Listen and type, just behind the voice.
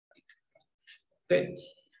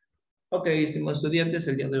Ok, estimados estudiantes,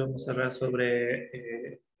 el día de hoy vamos a hablar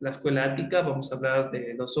sobre la escuela ática, vamos a hablar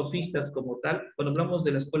de los sofistas como tal. Cuando hablamos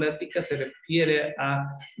de la escuela ática se refiere a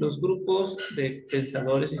los grupos de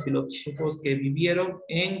pensadores y filósofos que vivieron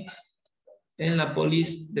en la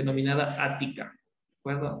polis denominada Ática. ¿De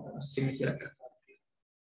acuerdo? No sé si me quiere acá.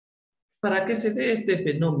 Para que se dé este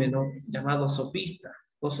fenómeno llamado sofista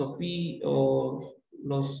o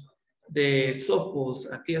los de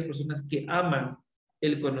sofos, aquellas personas que aman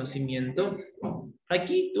el conocimiento,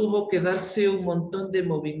 aquí tuvo que darse un montón de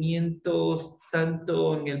movimientos,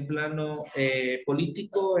 tanto en el plano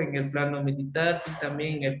político, en el plano militar y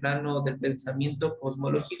también en el plano del pensamiento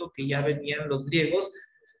cosmológico que ya venían los griegos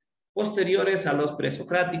posteriores a los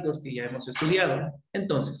presocráticos que ya hemos estudiado.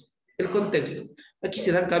 Entonces, el contexto. Aquí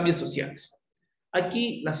se dan cambios sociales.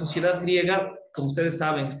 Aquí la sociedad griega, como ustedes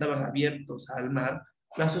saben, estaban abiertos al mar.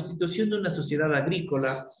 La sustitución de una sociedad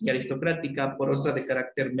agrícola y aristocrática por otra de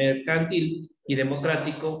carácter mercantil y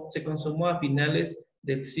democrático se consumó a finales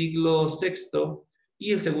del siglo VI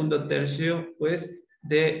y el segundo tercio, pues,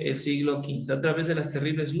 del siglo V, a través de las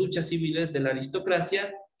terribles luchas civiles de la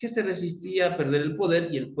aristocracia que se resistía a perder el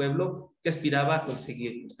poder y el pueblo que aspiraba a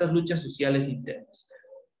conseguirlo. Estas luchas sociales internas.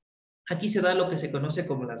 Aquí se da lo que se conoce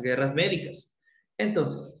como las guerras médicas.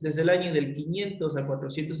 Entonces, desde el año del 500 al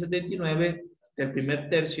 479, del primer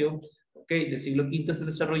tercio, del siglo V, se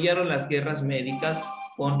desarrollaron las guerras médicas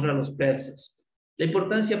contra los persas. La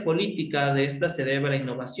importancia política de esta se debe a la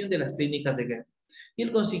innovación de las técnicas de guerra y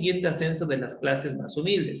el consiguiente ascenso de las clases más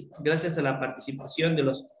humildes, gracias a la participación de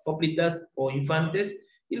los hoplitas o infantes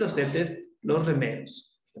y los cetes, los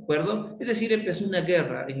remeros. ¿De acuerdo? Es decir, empezó una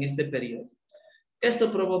guerra en este periodo. Esto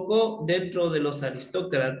provocó dentro de los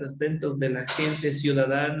aristócratas, dentro de la gente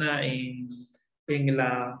ciudadana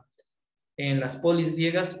en las polis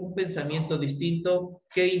griegas, un pensamiento distinto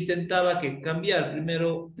que intentaba que cambiar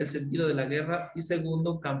primero el sentido de la guerra y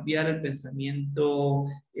segundo cambiar el pensamiento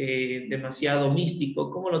demasiado místico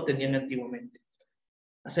como lo tenían antiguamente.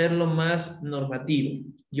 Hacerlo más normativo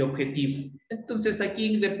y objetivo. Entonces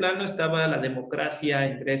aquí de plano estaba la democracia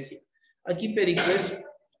en Grecia. Aquí Pericles,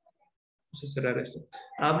 vamos a cerrar esto,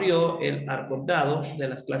 abrió el arcontado de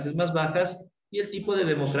las clases más bajas y el tipo de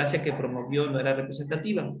democracia que promovió no era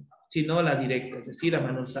representativa, sino la directa, es decir, a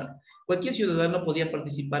mano alzada. Cualquier ciudadano podía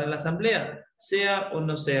participar en la asamblea, sea o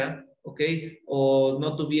no sea, ¿ok? O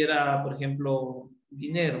no tuviera, por ejemplo,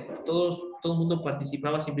 dinero. Todo el mundo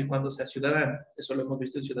participaba siempre y cuando sea ciudadano. Eso lo hemos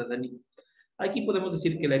visto en ciudadanía. Aquí podemos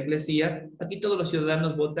decir que la iglesia, aquí todos los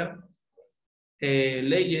ciudadanos votan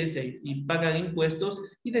leyes y pagan impuestos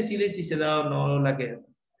y deciden si se da o no la guerra.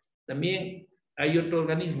 También hay otro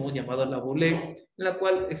organismo llamado la Bulé, en la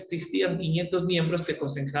cual existían 500 miembros que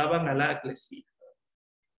aconsejaban a la iglesia.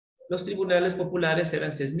 Los tribunales populares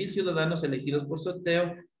eran 6.000 ciudadanos elegidos por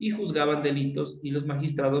sorteo y juzgaban delitos, y los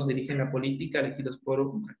magistrados dirigen la política elegidos por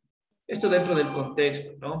un. Esto dentro del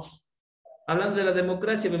contexto, ¿no? Hablando de la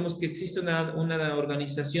democracia, vemos que existe una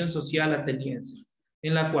organización social ateniense,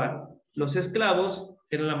 en la cual los esclavos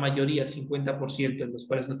eran la mayoría, el 50%, en los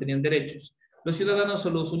cuales no tenían derechos. Los ciudadanos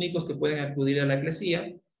son los únicos que pueden acudir a la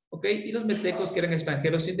iglesia, ¿ok? Y los metecos, que eran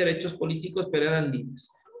extranjeros sin derechos políticos, pero eran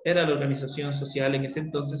libres. Era la organización social en ese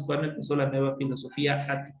entonces cuando empezó la nueva filosofía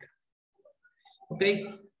ática. ¿Ok?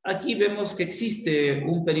 Aquí vemos que existe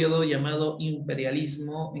un periodo llamado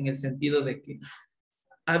imperialismo, en el sentido de que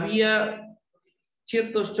había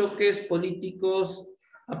ciertos choques políticos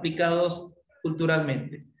aplicados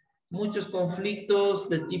culturalmente. Muchos conflictos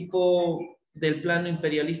de tipo del plano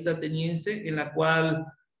imperialista ateniense, en la cual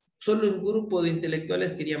solo un grupo de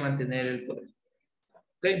intelectuales quería mantener el poder.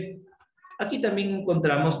 ¿Okay? Aquí también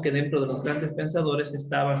encontramos que dentro de los grandes pensadores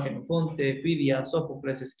estaban Genofonte, Fidia,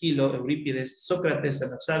 Sófocles, Esquilo, Eurípides, Sócrates,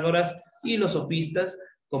 Anaxágoras y los sofistas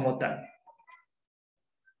como tal.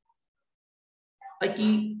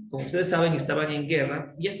 Aquí, como ustedes saben, estaban en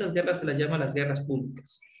guerra y estas guerras se las llaman las guerras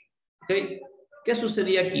púnicas. ¿Okay? ¿Qué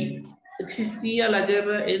sucedía aquí? Existía la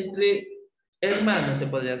guerra entre hermanos, se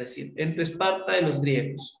podría decir, entre Esparta y los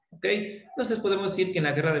griegos. ¿Okay? Entonces podemos decir que en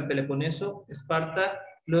la guerra del Peloponeso, Esparta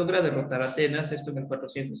logra derrotar a Atenas, esto en el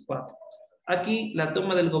 404. Aquí la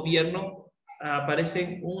toma del gobierno,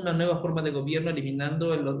 aparece una nueva forma de gobierno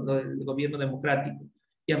eliminando el gobierno democrático,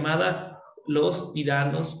 llamada los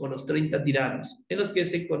tiranos o los 30 tiranos, en los que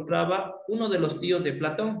se encontraba uno de los tíos de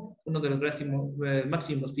Platón, uno de los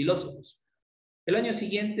máximos filósofos. El año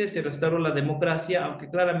siguiente se restauró la democracia, aunque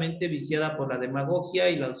claramente viciada por la demagogia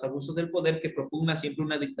y los abusos del poder que propugna siempre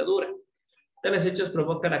una dictadura. Tales hechos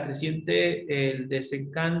provocan la creciente el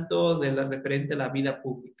desencanto de la referente a la vida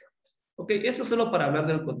pública. Ok, esto solo para hablar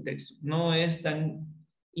del contexto, no es tan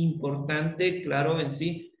importante, claro, en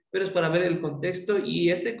sí, pero es para ver el contexto y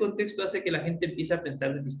ese contexto hace que la gente empiece a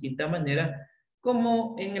pensar de distinta manera,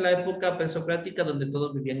 como en la época presocrática donde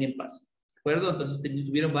todos vivían en paz. ¿De acuerdo? Entonces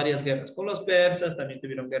tuvieron varias guerras con los persas, también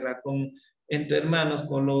tuvieron guerra entre hermanos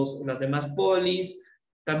con las demás polis,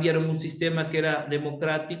 cambiaron un sistema que era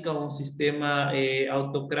democrático a un sistema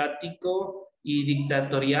autocrático y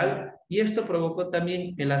dictatorial, y esto provocó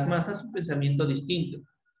también en las masas un pensamiento distinto.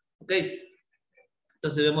 ¿Ok?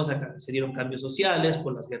 Entonces vemos acá, se dieron cambios sociales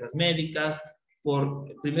por las guerras médicas,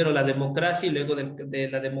 por primero la democracia y luego de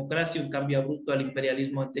la democracia un cambio abrupto al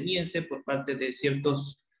imperialismo ateniense por parte de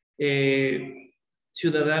ciertos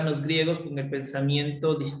ciudadanos griegos con el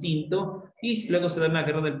pensamiento distinto, y luego se da una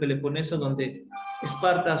guerra del Peloponeso donde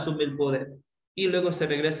Esparta asume el poder y luego se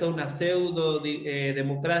regresa a una pseudo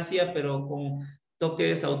democracia pero con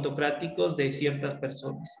toques autocráticos de ciertas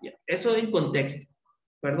personas. Eso en contexto.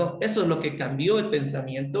 ¿Perdón? Eso es lo que cambió el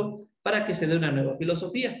pensamiento para que se dé una nueva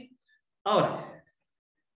filosofía. Ahora,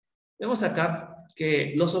 vemos acá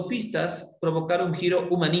que los sofistas provocaron un giro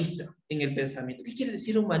humanista en el pensamiento. ¿Qué quiere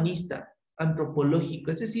decir humanista?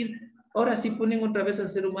 Antropológico. Es decir, ahora sí ponen otra vez al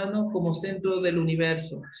ser humano como centro del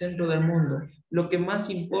universo, centro del mundo. Lo que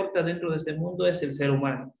más importa dentro de este mundo es el ser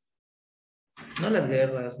humano. No las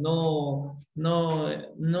guerras, no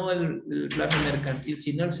el plano mercantil,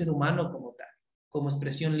 sino el ser humano como tal, como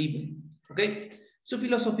expresión libre. ¿Ok? Su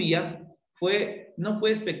filosofía no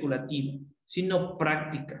fue especulativa, sino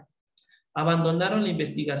práctica. Abandonaron la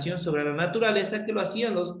investigación sobre la naturaleza que lo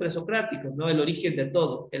hacían los presocráticos, ¿no? El origen de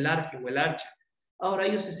todo, el arge o el archa. Ahora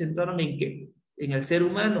ellos se centraron en qué? En el ser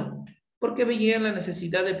humano, porque veían la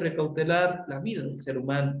necesidad de precautelar la vida del ser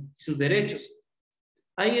humano y sus derechos.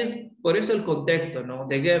 Ahí es, por eso el contexto, ¿no?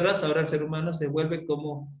 De guerras, ahora el ser humano se vuelve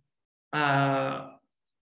como a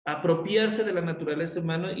apropiarse de la naturaleza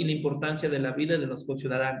humana y la importancia de la vida de los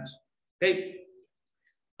conciudadanos. ¿Okay?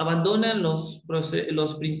 Abandonan los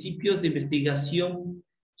principios de investigación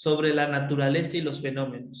sobre la naturaleza y los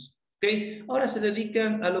fenómenos. ¿Okay? Ahora se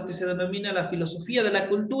dedican a lo que se denomina la filosofía de la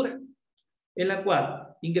cultura, en la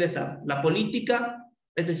cual ingresa la política,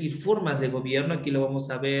 es decir, formas de gobierno, aquí lo vamos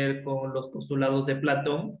a ver con los postulados de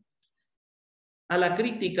Platón, a la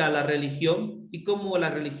crítica a la religión y cómo la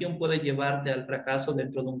religión puede llevarte al fracaso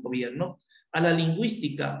dentro de un gobierno, a la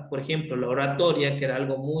lingüística, por ejemplo, la oratoria, que era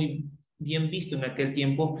algo muy bien visto en aquel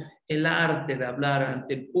tiempo, el arte de hablar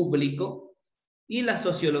ante el público, y la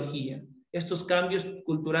sociología, estos cambios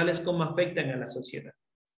culturales, cómo afectan a la sociedad.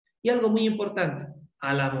 Y algo muy importante,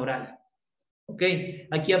 a la moral. ¿Ok?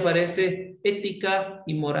 Aquí aparece ética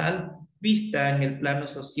y moral vista en el plano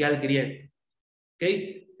social griego. ¿Ok?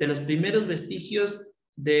 De los primeros vestigios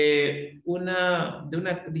de una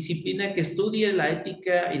disciplina que estudie la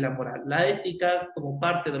ética y la moral. La ética como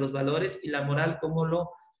parte de los valores y la moral como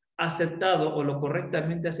lo aceptado o lo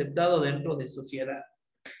correctamente aceptado dentro de sociedad.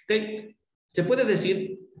 ¿Ok? Se puede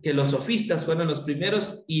decir que los sofistas fueron los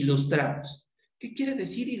primeros ilustrados. ¿Qué quiere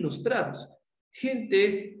decir ilustrados?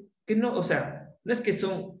 Gente que no, o sea, no es que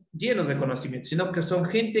son llenos de conocimiento, sino que son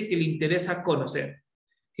gente que le interesa conocer,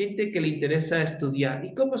 gente que le interesa estudiar.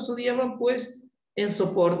 ¿Y cómo estudiaban? Pues en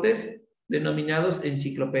soportes denominados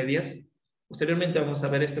enciclopedias. Posteriormente vamos a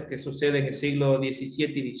ver esto que sucede en el siglo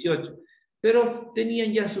XVII y XVIII. Pero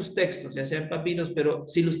tenían ya sus textos, ya sean papiros, pero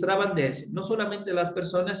se ilustraban de eso. No solamente las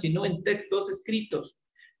personas, sino en textos escritos.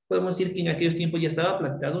 Podemos decir que en aquellos tiempos ya estaba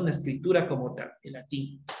planteada una escritura como tal, en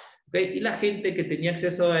latín. ¿Okay? Y la gente que tenía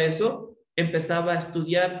acceso a eso empezaba a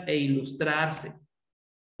estudiar e ilustrarse, ¿de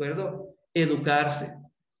acuerdo? Educarse,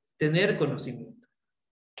 tener conocimiento.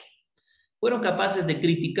 Fueron capaces de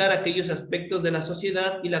criticar aquellos aspectos de la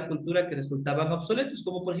sociedad y la cultura que resultaban obsoletos,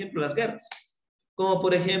 como por ejemplo las guerras, como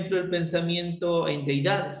por ejemplo el pensamiento en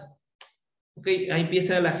deidades. ¿Okay? Ahí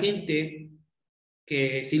empieza la gente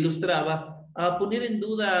que se ilustraba a poner en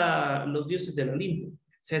duda los dioses del Olimpo,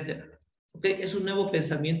 etc. ¿Okay? Es un nuevo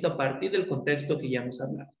pensamiento a partir del contexto que ya hemos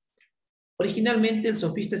hablado. Originalmente el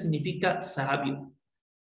sofista significa sabio.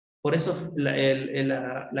 Por eso el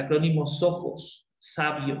acrónimo Sofos,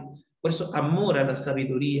 sabio. Por eso amor a la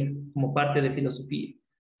sabiduría como parte de filosofía.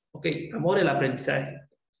 ¿Ok? Amor al aprendizaje.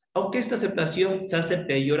 Aunque esta aceptación se hace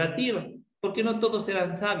peyorativa, porque no todos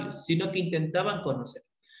eran sabios, sino que intentaban conocer.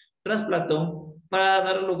 Tras Platón, para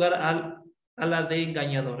dar lugar a la de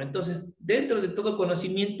engañador. Entonces, dentro de todo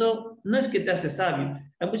conocimiento, no es que te hace sabio.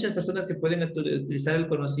 Hay muchas personas que pueden utilizar el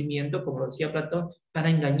conocimiento, como lo decía Platón, para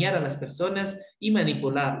engañar a las personas y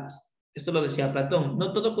manipularlas. Esto lo decía Platón.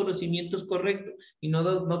 No todo conocimiento es correcto y no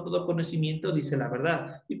todo conocimiento dice la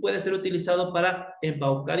verdad. Y puede ser utilizado para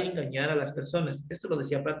embaucar y engañar a las personas. Esto lo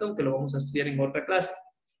decía Platón, que lo vamos a estudiar en otra clase.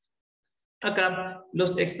 Acá,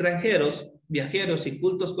 los extranjeros, viajeros y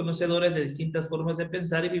cultos conocedores de distintas formas de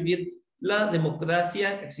pensar y vivir la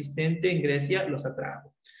democracia existente en Grecia los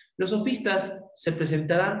atrajo. Los sofistas se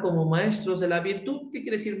presentarán como maestros de la virtud. ¿Qué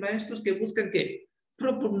quiere decir maestros? Que buscan que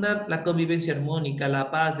propugnar la convivencia armónica,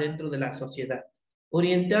 la paz dentro de la sociedad,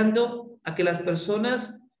 orientando a que las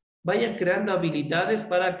personas vayan creando habilidades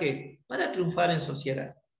para que para triunfar en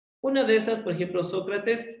sociedad. Una de esas, por ejemplo,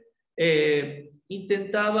 Sócrates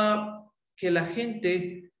intentaba que la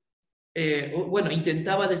gente,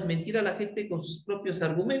 intentaba desmentir a la gente con sus propios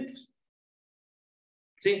argumentos.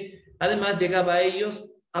 ¿Sí? Además, llegaba a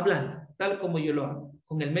ellos hablando, tal como yo lo hago,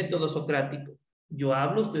 con el método socrático. Yo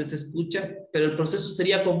hablo, ustedes escuchan, pero el proceso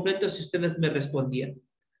sería completo si ustedes me respondían.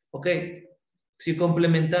 ¿Ok? Si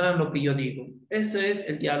complementaran lo que yo digo. Eso es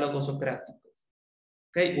el diálogo socrático.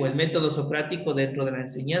 ¿Ok? O el método socrático dentro de la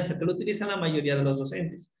enseñanza, que lo utilizan la mayoría de los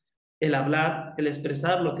docentes. El hablar, el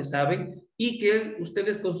expresar lo que saben y que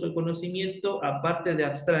ustedes con su conocimiento, aparte de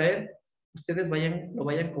abstraer, ustedes lo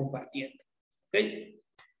vayan compartiendo. ¿Ok?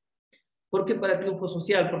 ¿Por qué para el triunfo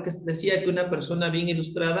social? Porque decía que una persona bien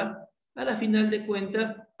ilustrada, a la final de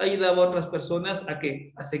cuentas, ayudaba a otras personas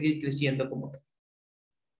a seguir creciendo como tal.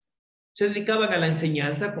 Se dedicaban a la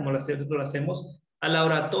enseñanza, como nosotros lo hacemos, a la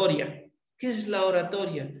oratoria. ¿Qué es la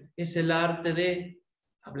oratoria? Es el arte de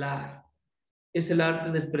hablar. Es el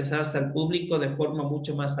arte de expresarse al público de forma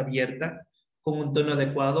mucho más abierta, con un tono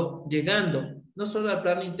adecuado, llegando no solo al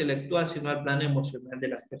plano intelectual, sino al plano emocional de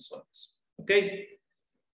las personas. ¿Ok?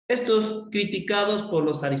 Estos criticados por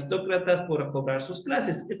los aristócratas por cobrar sus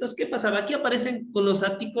clases. Entonces, ¿qué pasaba? Aquí aparecen con los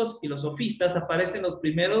áticos y los sofistas, aparecen los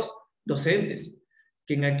primeros docentes,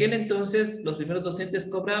 que en aquel entonces los primeros docentes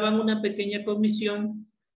cobraban una pequeña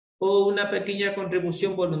comisión o una pequeña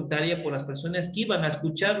contribución voluntaria por las personas que iban a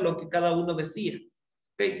escuchar lo que cada uno decía.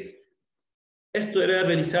 ¿Okay? Esto era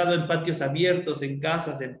realizado en patios abiertos, en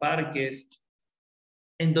casas, en parques,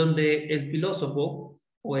 en donde el filósofo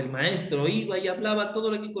o el maestro iba y hablaba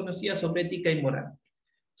todo lo que conocía sobre ética y moral,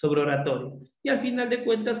 sobre oratorio. Y al final de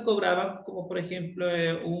cuentas cobraban, como por ejemplo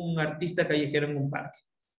un artista callejero en un parque.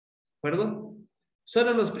 ¿De acuerdo?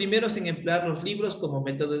 Son los primeros en emplear los libros como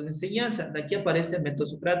método de enseñanza. De aquí aparece el método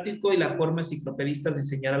socrático y la forma enciclopedista de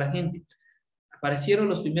enseñar a la gente. Aparecieron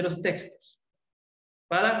los primeros textos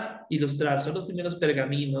para ilustrar, son los primeros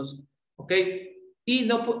pergaminos, ¿ok? Y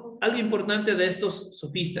no, algo importante de estos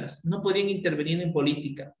sofistas, no podían intervenir en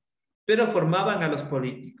política, pero formaban a los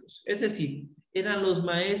políticos. Es decir, eran los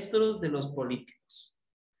maestros de los políticos.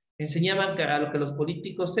 Enseñaban a lo que los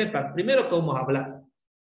políticos sepan, primero cómo hablar,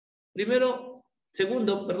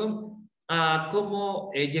 segundo, a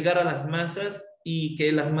cómo llegar a las masas y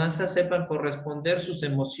que las masas sepan corresponder sus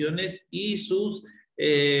emociones y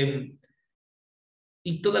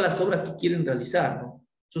y todas las obras que quieren realizar, ¿no?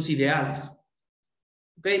 Sus ideales.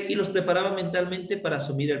 ¿Okay? Y los preparaba mentalmente para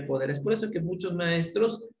asumir el poder. Es por eso que muchos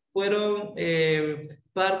maestros fueron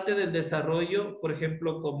parte del desarrollo, por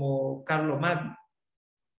ejemplo, como Carlomagno,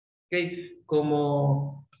 ¿okay?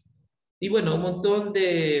 Y bueno, un montón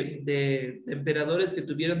de emperadores que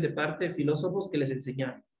tuvieron de parte filósofos que les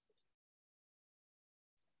enseñaron.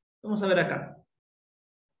 Vamos a ver acá.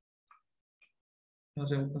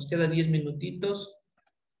 Nos quedan 10 minutitos.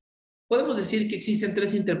 Podemos decir que existen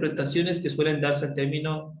tres interpretaciones que suelen darse al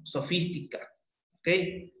término sofística, ¿ok?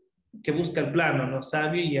 Que busca el plano, ¿no?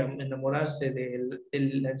 Sabio y enamorarse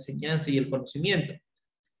de la enseñanza y el conocimiento.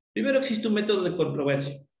 Primero, existe un método de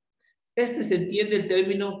controversia. Este se entiende el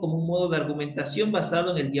término como un modo de argumentación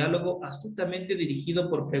basado en el diálogo astutamente dirigido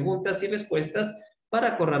por preguntas y respuestas para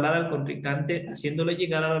acorralar al contrincante, haciéndole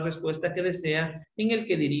llegar a la respuesta que desea en el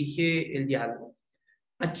que dirige el diálogo.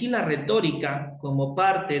 Aquí la retórica como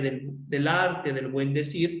parte del arte del buen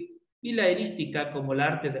decir y la erística como el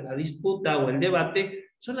arte de la disputa o el debate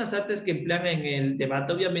son las artes que emplean en el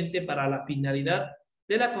debate obviamente para la finalidad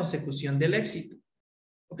de la consecución del éxito.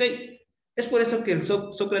 ¿Ok? Es por eso que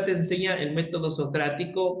Sócrates enseña el método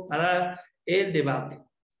socrático para el debate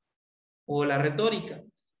o la retórica,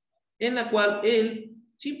 en la cual él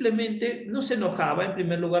simplemente no se enojaba en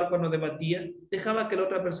primer lugar cuando debatía, dejaba que la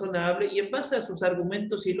otra persona hable y en base a sus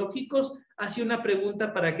argumentos ilógicos hacía una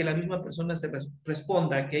pregunta para que la misma persona se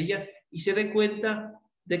responda a aquella y se dé cuenta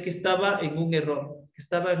de que estaba en un error, que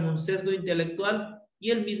estaba en un sesgo intelectual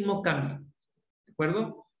y él mismo cambia. ¿De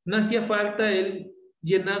acuerdo? No hacía falta él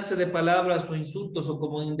llenarse de palabras o insultos o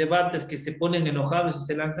como en debates que se ponen enojados y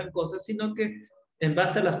se lanzan cosas, sino que en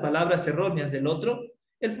base a las palabras erróneas del otro,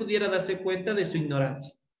 él pudiera darse cuenta de su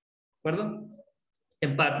ignorancia. ¿De acuerdo?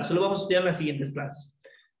 En parte, eso lo vamos a estudiar en las siguientes clases.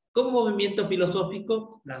 Como movimiento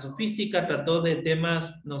filosófico, la sofística trató de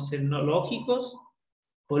temas gnoseológicos,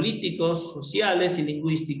 políticos, sociales y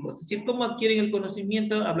lingüísticos. Es decir, cómo adquieren el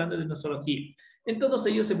conocimiento hablando de nosología. En todos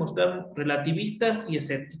ellos se mostraron relativistas y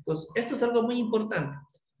escépticos. Esto es algo muy importante,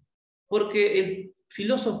 porque el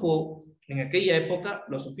filósofo en aquella época,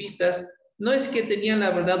 los sofistas, no es que tenían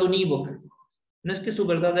la verdad unívoca, no es que su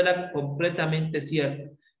verdad era completamente cierta,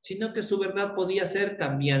 sino que su verdad podía ser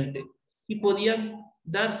cambiante y podían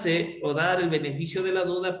darse o dar el beneficio de la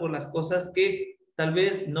duda por las cosas que tal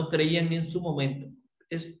vez no creían en su momento.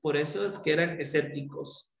 Es por eso es que eran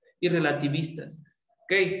escépticos y relativistas.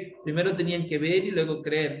 Okay. Primero tenían que ver y luego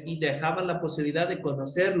creer y dejaban la posibilidad de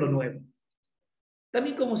conocer lo nuevo.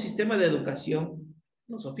 También como sistema de educación,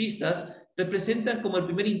 los sofistas representan como el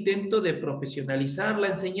primer intento de profesionalizar la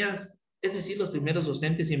enseñanza, es decir, los primeros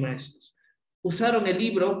docentes y maestros. Usaron el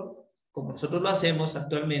libro, como nosotros lo hacemos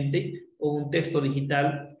actualmente, o un texto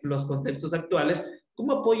digital, los contextos actuales,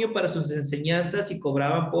 como apoyo para sus enseñanzas y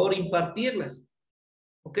cobraban por impartirlas.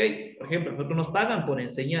 ¿Ok? Por ejemplo, nosotros nos pagan por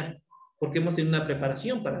enseñar, porque hemos tenido una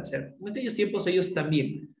preparación para hacer. En aquellos tiempos ellos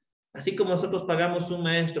también. Así como nosotros pagamos un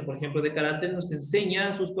maestro, por ejemplo, de karate, nos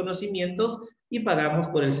enseña sus conocimientos y pagamos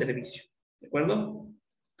por el servicio. ¿De acuerdo?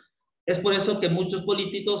 Es por eso que muchos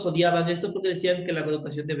políticos odiaban esto porque decían que la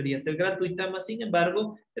educación debería ser gratuita, mas sin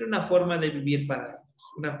embargo, era una forma de vivir para ellos,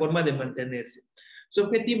 una forma de mantenerse. Su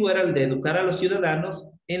objetivo era el de educar a los ciudadanos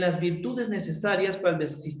en las virtudes necesarias para el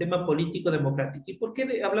sistema político democrático. ¿Y por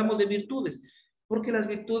qué hablamos de virtudes? Porque las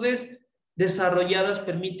virtudes desarrolladas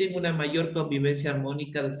permiten una mayor convivencia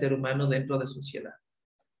armónica del ser humano dentro de la sociedad.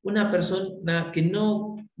 Una persona que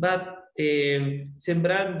no va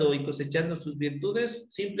sembrando y cosechando sus virtudes,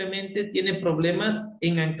 simplemente tiene problemas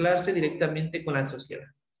en anclarse directamente con la sociedad.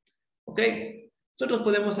 ¿Ok? Nosotros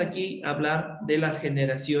podemos aquí hablar de las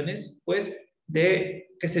generaciones, pues,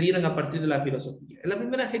 que se dieron a partir de la filosofía. En la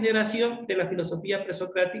primera generación de la filosofía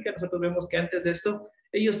presocrática, nosotros vemos que antes de eso,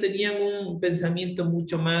 ellos tenían un pensamiento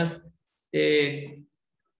mucho más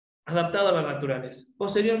adaptado a la naturaleza.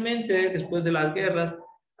 Posteriormente, después de las guerras,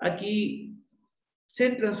 aquí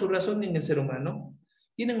centran su razón en el ser humano,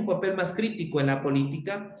 tienen un papel más crítico en la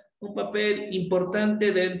política, un papel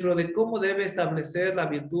importante dentro de cómo debe establecer la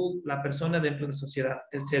virtud la persona dentro de la sociedad,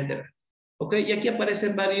 etc. ¿Ok? Y aquí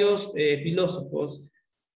aparecen varios filósofos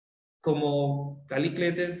como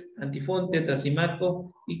Calícletes, Antifonte,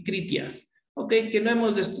 Trasimaco y Critias. ¿Ok? Que no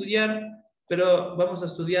hemos de estudiar, pero vamos a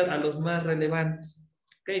estudiar a los más relevantes.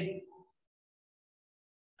 ¿Ok?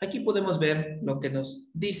 Aquí podemos ver lo que nos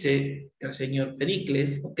dice el señor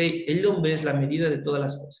Pericles, ¿ok? El hombre es la medida de todas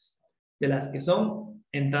las cosas, de las que son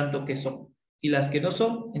en tanto que son, y las que no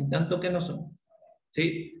son en tanto que no son,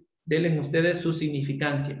 ¿sí? Denle ustedes su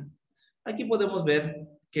significancia. Aquí podemos ver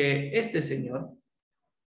que este señor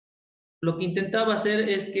lo que intentaba hacer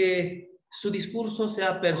es que su discurso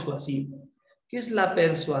sea persuasivo. ¿Qué es la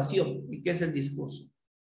persuasión y qué es el discurso?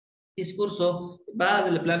 Discurso va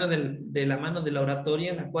del plano de la mano de la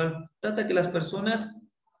oratoria, en la cual trata que las personas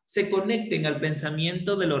se conecten al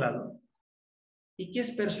pensamiento del orador. ¿Y qué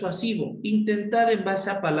es persuasivo? Intentar en base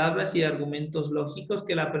a palabras y argumentos lógicos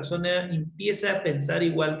que la persona empiece a pensar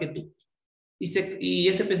igual que tú. Y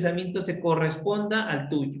ese pensamiento se corresponda al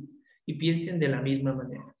tuyo y piensen de la misma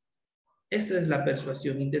manera. Esa es la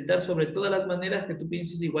persuasión, intentar sobre todas las maneras que tú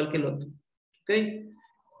pienses igual que el otro. ¿Ok?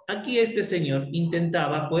 Aquí este señor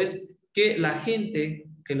intentaba, pues, que la gente,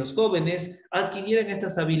 que los jóvenes adquirieran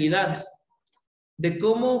estas habilidades de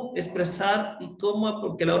cómo expresar y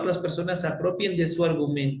cómo que las otras personas se apropien de su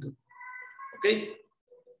argumento. ¿Ok?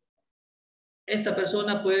 Esta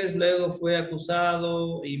persona, pues, luego fue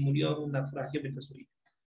acusado y murió en un naufragio mientras huía.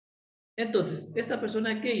 Entonces, ¿esta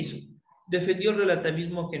persona qué hizo? Defendió el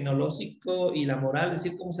relativismo genológico y la moral, es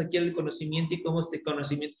decir, cómo se adquiere el conocimiento y cómo este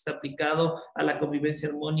conocimiento está aplicado a la convivencia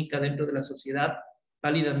armónica dentro de la sociedad,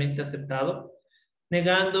 válidamente aceptado,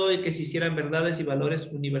 negando que se hicieran verdades y valores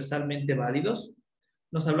universalmente válidos.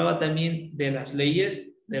 Nos hablaba también de las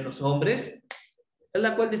leyes de los hombres, en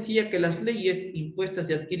la cual decía que las leyes impuestas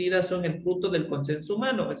y adquiridas son el fruto del consenso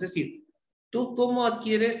humano, es decir, tú cómo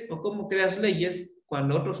adquieres o cómo creas leyes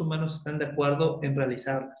cuando otros humanos están de acuerdo en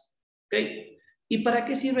realizarlas. ¿Ok? ¿Y para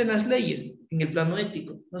qué sirven las leyes en el plano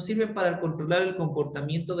ético? Nos sirven para controlar el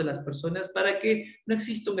comportamiento de las personas para que no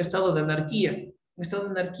exista un estado de anarquía. Un estado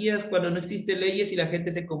de anarquía es cuando no existen leyes y la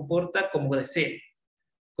gente se comporta como desea.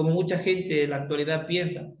 Como mucha gente en la actualidad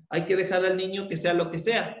piensa, hay que dejar al niño que sea lo que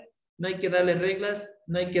sea. No hay que darle reglas,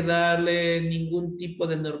 no hay que darle ningún tipo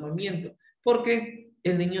de normamiento, porque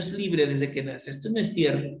el niño es libre desde que nace. Esto no es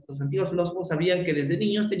cierto. Los antiguos filósofos sabían que desde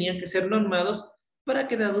niños tenían que ser normados para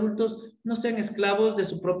que de adultos no sean esclavos de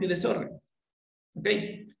su propio desorden. ¿Ok?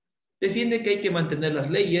 Defiende que hay que mantener las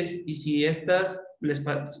leyes y si estas,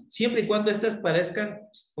 siempre y cuando estas parezcan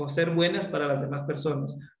o ser buenas para las demás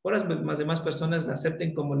personas, o las demás personas las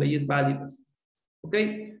acepten como leyes válidas. ¿Ok?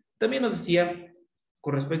 También nos decía,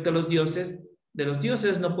 con respecto a los dioses, de los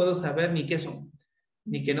dioses no puedo saber ni qué son,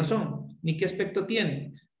 ni qué no son, ni qué aspecto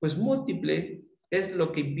tienen, pues múltiple es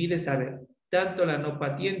lo que impide saber, tanto la no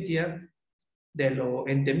patiencia de lo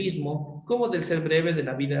ente mismo, como del ser breve de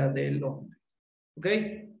la vida del hombre. ¿Ok?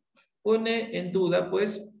 Pone en duda,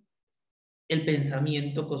 pues, el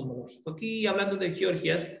pensamiento cosmológico. Aquí, hablando de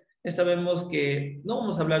Georgias, esta vemos que no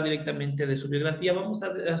vamos a hablar directamente de su biografía, vamos a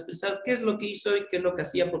expresar qué es lo que hizo y qué es lo que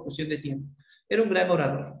hacía por cuestión de tiempo. Era un gran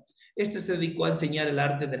orador. Este se dedicó a enseñar el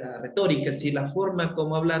arte de la retórica, es decir, la forma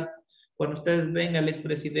como hablar. Cuando ustedes ven al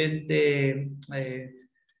expresidente,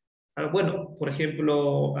 bueno, por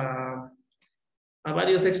ejemplo, a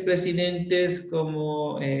varios expresidentes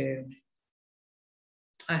como,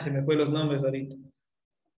 se me fue los nombres ahorita.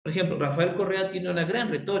 Por ejemplo, Rafael Correa tiene una gran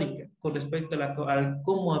retórica con respecto al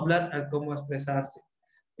cómo hablar, al cómo expresarse.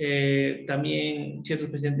 También ciertos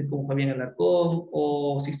presidentes como Fabián Alarcón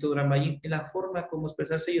o Sixto Durán Ballín, en la forma como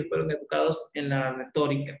expresarse, ellos fueron educados en la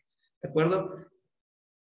retórica. ¿De acuerdo?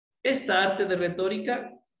 Esta arte de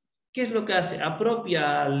retórica, ¿qué es lo que hace?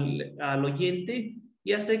 Apropia al oyente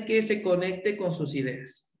y hace que se conecte con sus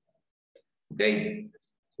ideas. ¿Ok?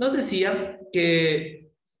 Nos decía que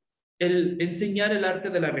el enseñar el arte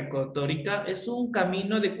de la retórica es un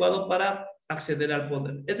camino adecuado para acceder al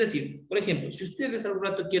poder. Es decir, por ejemplo, si ustedes al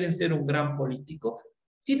rato quieren ser un gran político,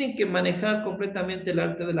 tienen que manejar completamente el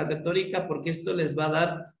arte de la retórica porque esto les va a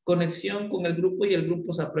dar conexión con el grupo y el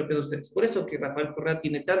grupo se apropia de ustedes. Por eso que Rafael Correa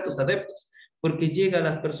tiene tantos adeptos, porque llega a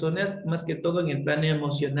las personas más que todo en el plano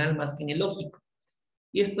emocional, más que en el lógico.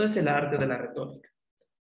 Y esto es el arte de la retórica.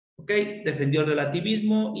 ¿Ok? Defendió el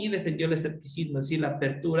relativismo y defendió el escepticismo, es decir, la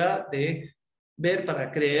apertura de ver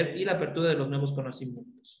para creer y la apertura de los nuevos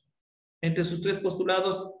conocimientos. Entre sus tres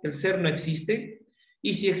postulados, el ser no existe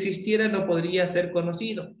y si existiera no podría ser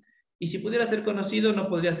conocido. Y si pudiera ser conocido no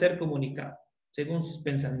podría ser comunicado, según sus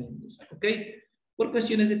pensamientos. ¿Ok? Por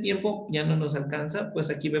cuestiones de tiempo ya no nos alcanza,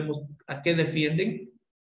 pues aquí vemos a qué defienden.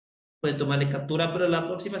 Pueden tomarle captura, pero la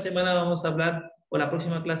próxima semana vamos a hablar, o la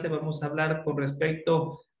próxima clase vamos a hablar con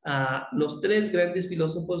respecto a los tres grandes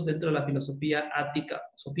filósofos dentro de la filosofía ática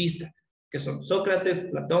sofista, que son Sócrates,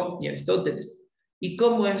 Platón y Aristóteles, y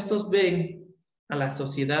cómo estos ven a la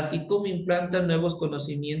sociedad y cómo implantan nuevos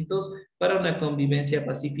conocimientos para una convivencia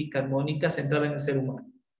pacífica, armónica, centrada en el ser humano.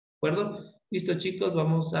 ¿De acuerdo? Listo, chicos,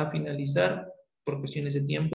 vamos a finalizar por cuestiones de tiempo.